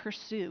 I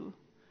pursue."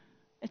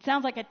 It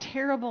sounds like a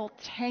terrible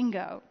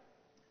tango.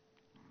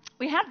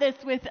 We have this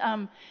with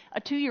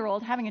a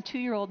 2-year-old. Having a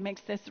 2-year-old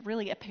makes this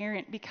really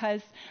apparent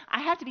because I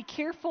have to be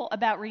careful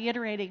about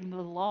reiterating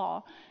the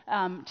law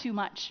too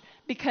much,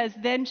 because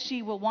then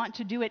she will want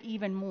to do it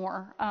even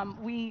more.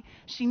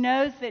 She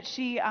knows that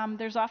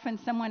there's often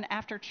someone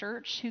after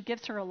church who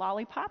gives her a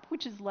lollipop,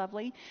 which is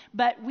lovely,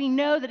 but we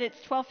know that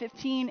it's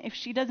 12:15. If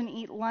she doesn't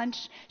eat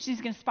lunch,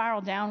 she's going to spiral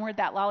downward.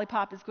 That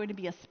lollipop is going to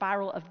be a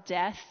spiral of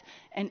death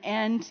and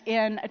end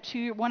in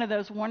one of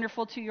those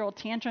wonderful 2-year-old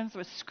tantrums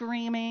with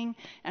screaming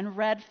and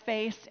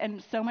red-faced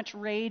and so much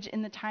rage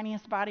in the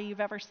tiniest body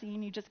you've ever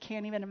seen. You just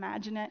can't even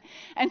imagine it.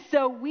 And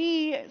so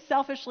we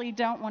selfishly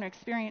don't want to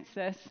experience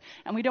this,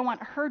 and we don't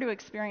want her to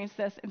experience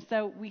this. And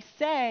so we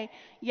say,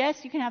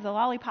 yes, you can have the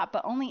lollipop,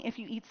 but only if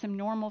you eat some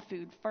normal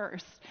food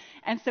first.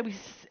 And so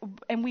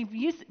we've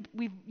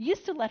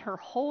used to let her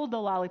hold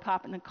the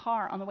lollipop in the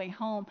car on the way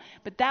home,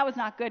 but that was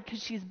not good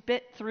because she's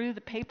bit through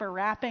the paper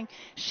wrapping.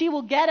 She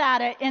will get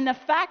at it, and the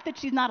fact that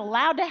she's not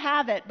allowed to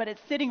have it, but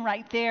it's sitting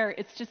right there,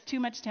 it's just too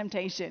much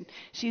temptation.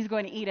 She's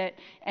going to eat it,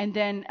 and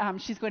then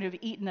she's going to have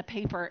eaten the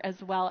paper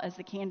as well as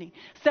the candy.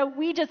 So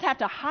we just have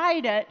to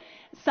hide it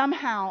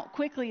somehow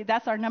quickly.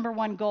 That's our number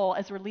one goal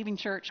as we're leaving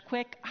church.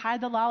 Quick,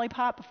 hide the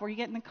lollipop before you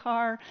get in the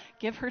car.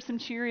 Give her some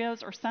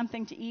Cheerios or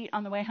something to eat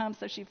on the way home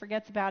so she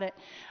forgets about it.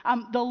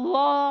 The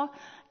law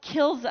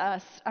kills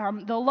us.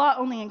 The law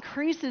only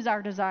increases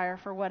our desire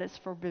for what is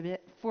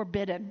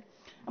forbidden.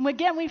 And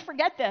again, we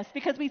forget this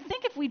because we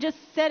think if we just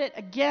said it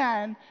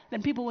again,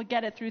 then people would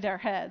get it through their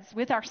heads.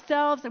 With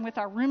ourselves and with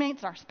our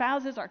roommates, our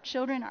spouses, our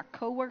children, our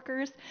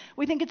coworkers,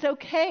 we think it's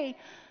okay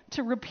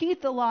to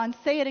repeat the law and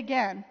say it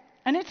again.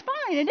 And it's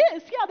fine, it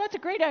is. Yeah, that's a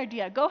great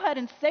idea. Go ahead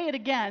and say it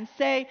again.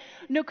 Say,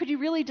 no, could you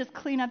really just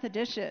clean up the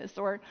dishes?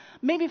 Or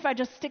maybe if I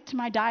just stick to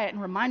my diet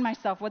and remind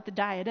myself what the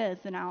diet is,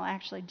 then I'll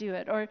actually do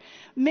it. Or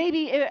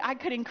maybe I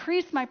could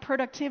increase my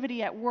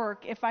productivity at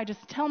work if I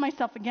just tell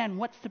myself again,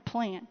 what's the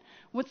plan?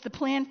 What's the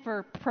plan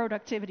for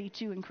productivity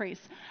to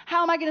increase?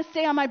 How am I going to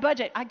stay on my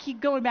budget? I keep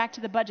going back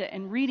to the budget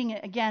and reading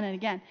it again and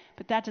again,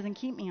 but that doesn't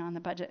keep me on the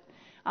budget.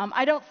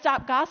 I don't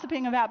stop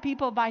gossiping about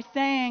people by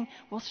saying,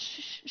 well,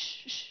 shh,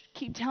 shh, shh.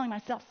 Keep telling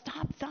myself,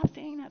 stop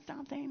saying that,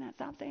 stop saying that,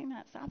 stop saying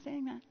that, stop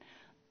saying that.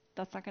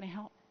 That's not going to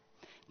help.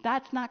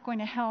 That's not going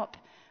to help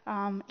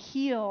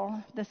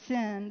heal the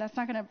sin. That's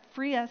not going to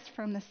free us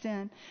from the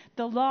sin.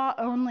 The law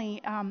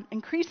only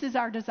increases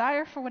our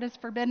desire for what is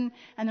forbidden,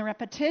 and the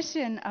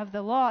repetition of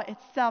the law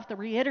itself, the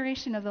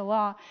reiteration of the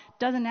law,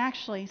 doesn't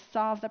actually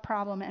solve the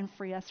problem and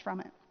free us from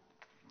it.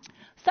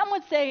 Some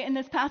would say in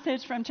this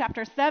passage from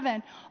chapter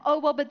 7, oh,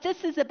 well, but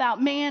this is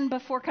about man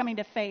before coming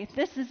to faith.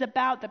 This is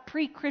about the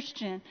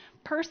pre-Christian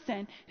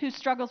person who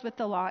struggles with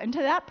the law. And to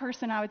that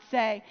person, I would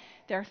say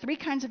there are 3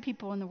 kinds of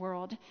people in the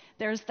world.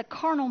 There's the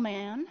carnal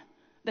man,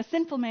 the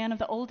sinful man of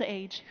the old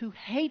age who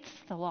hates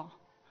the law.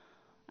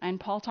 And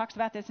Paul talks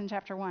about this in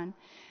chapter 1.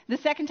 The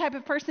second type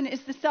of person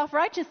is the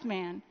self-righteous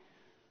man.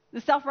 The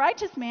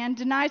self-righteous man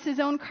denies his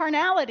own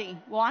carnality.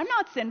 Well, I'm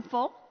not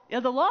sinful.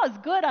 The law is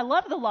good. I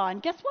love the law.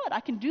 And guess what? I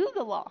can do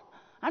the law.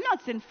 I'm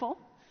not sinful.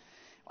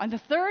 And the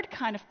third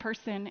kind of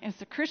person is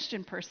the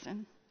Christian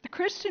person. The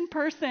Christian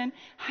person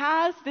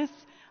has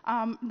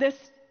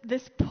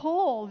this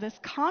pull, this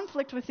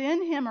conflict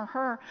within him or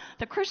her.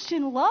 The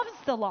Christian loves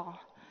the law.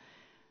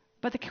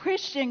 But the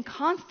Christian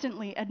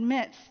constantly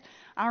admits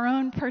our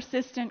own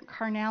persistent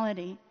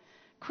carnality.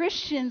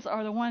 Christians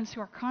are the ones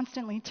who are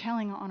constantly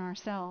telling on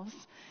ourselves.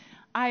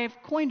 I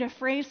have coined a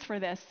phrase for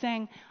this,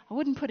 saying, I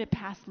wouldn't put it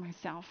past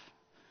myself.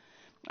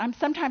 I'm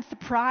sometimes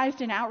surprised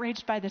and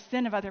outraged by the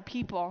sin of other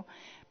people.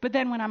 But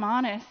then when I'm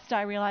honest,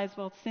 I realize,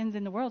 well, sin's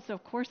in the world, so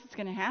of course it's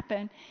going to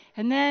happen.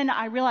 And then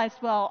I realize,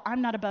 well,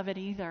 I'm not above it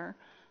either.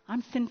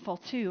 I'm sinful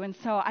too. And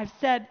so I've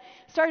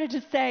started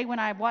to say when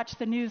I watch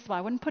the news, well,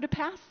 I wouldn't put it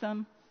past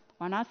them.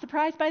 Well, I'm not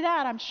surprised by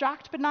that. I'm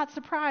shocked but not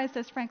surprised,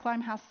 as Frank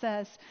Limehouse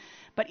says.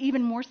 But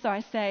even more so, I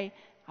say,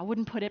 I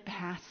wouldn't put it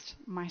past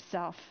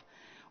myself.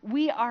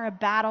 We are a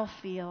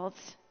battlefield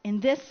in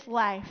this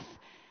life.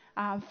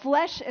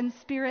 Flesh and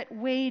spirit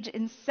wage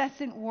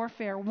incessant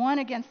warfare, one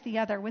against the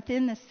other,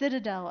 within the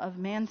citadel of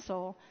man's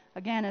soul.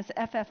 Again, as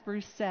F.F.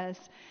 Bruce says,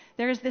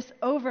 there is this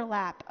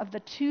overlap of the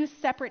two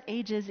separate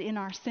ages in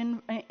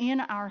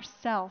our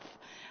self.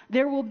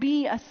 There will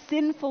be a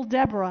sinful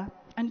Deborah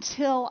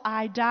until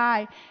I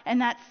die,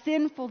 and that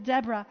sinful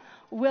Deborah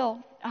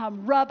will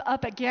rub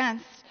up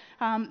against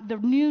the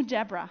new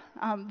Deborah.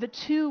 The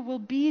two will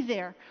be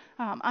there,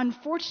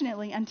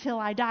 unfortunately, until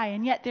I die.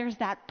 And yet there's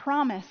that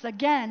promise.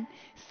 Again,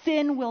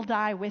 sin will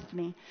die with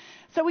me.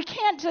 So we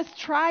can't just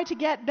try to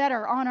get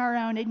better on our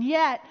own. And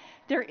yet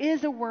there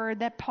is a word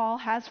that Paul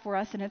has for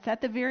us, and it's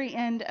at the very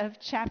end of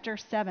chapter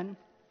 7.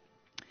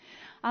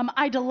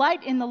 I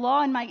delight in the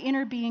law in my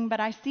inner being,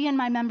 but I see in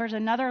my members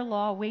another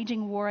law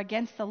waging war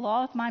against the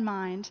law of my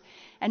mind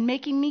and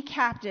making me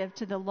captive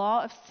to the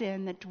law of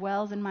sin that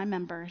dwells in my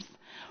members.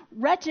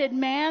 Wretched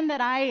man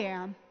that I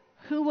am,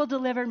 who will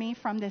deliver me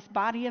from this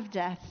body of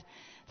death?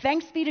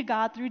 Thanks be to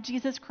God through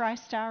Jesus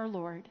Christ our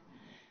Lord.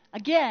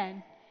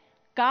 Again,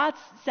 God's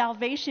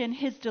salvation,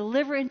 his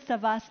deliverance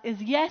of us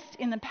is yes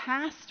in the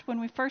past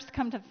when we first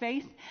come to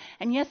faith,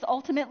 and yes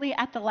ultimately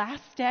at the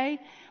last day,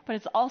 but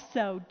it's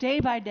also day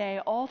by day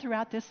all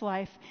throughout this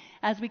life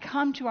as we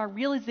come to our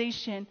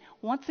realization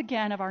once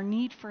again of our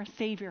need for a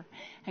Savior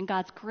and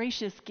God's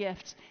gracious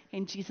gift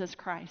in Jesus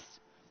Christ.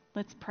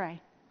 Let's pray.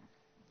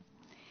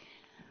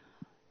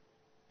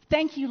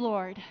 Thank you,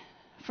 Lord,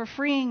 for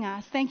freeing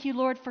us. Thank you,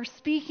 Lord, for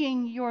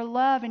speaking your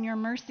love and your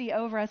mercy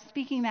over us,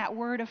 speaking that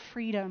word of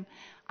freedom.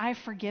 I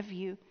forgive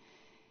you.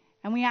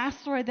 And we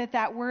ask, Lord, that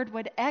that word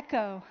would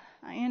echo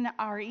in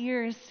our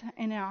ears,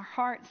 in our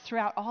hearts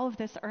throughout all of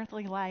this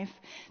earthly life,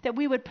 that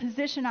we would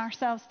position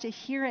ourselves to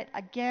hear it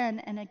again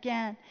and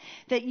again,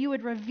 that you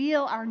would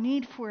reveal our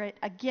need for it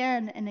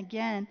again and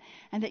again,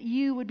 and that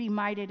you would be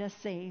mighty to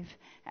save,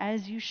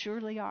 as you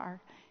surely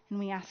are. And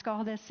we ask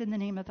all this in the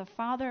name of the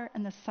Father,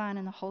 and the Son,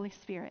 and the Holy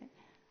Spirit.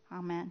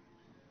 Amen.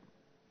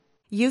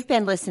 You've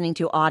been listening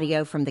to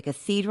audio from the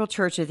Cathedral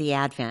Church of the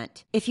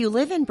Advent. If you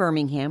live in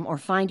Birmingham or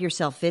find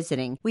yourself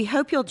visiting, we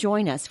hope you'll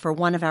join us for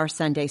one of our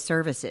Sunday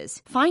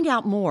services. Find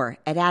out more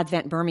at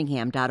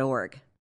adventbirmingham.org.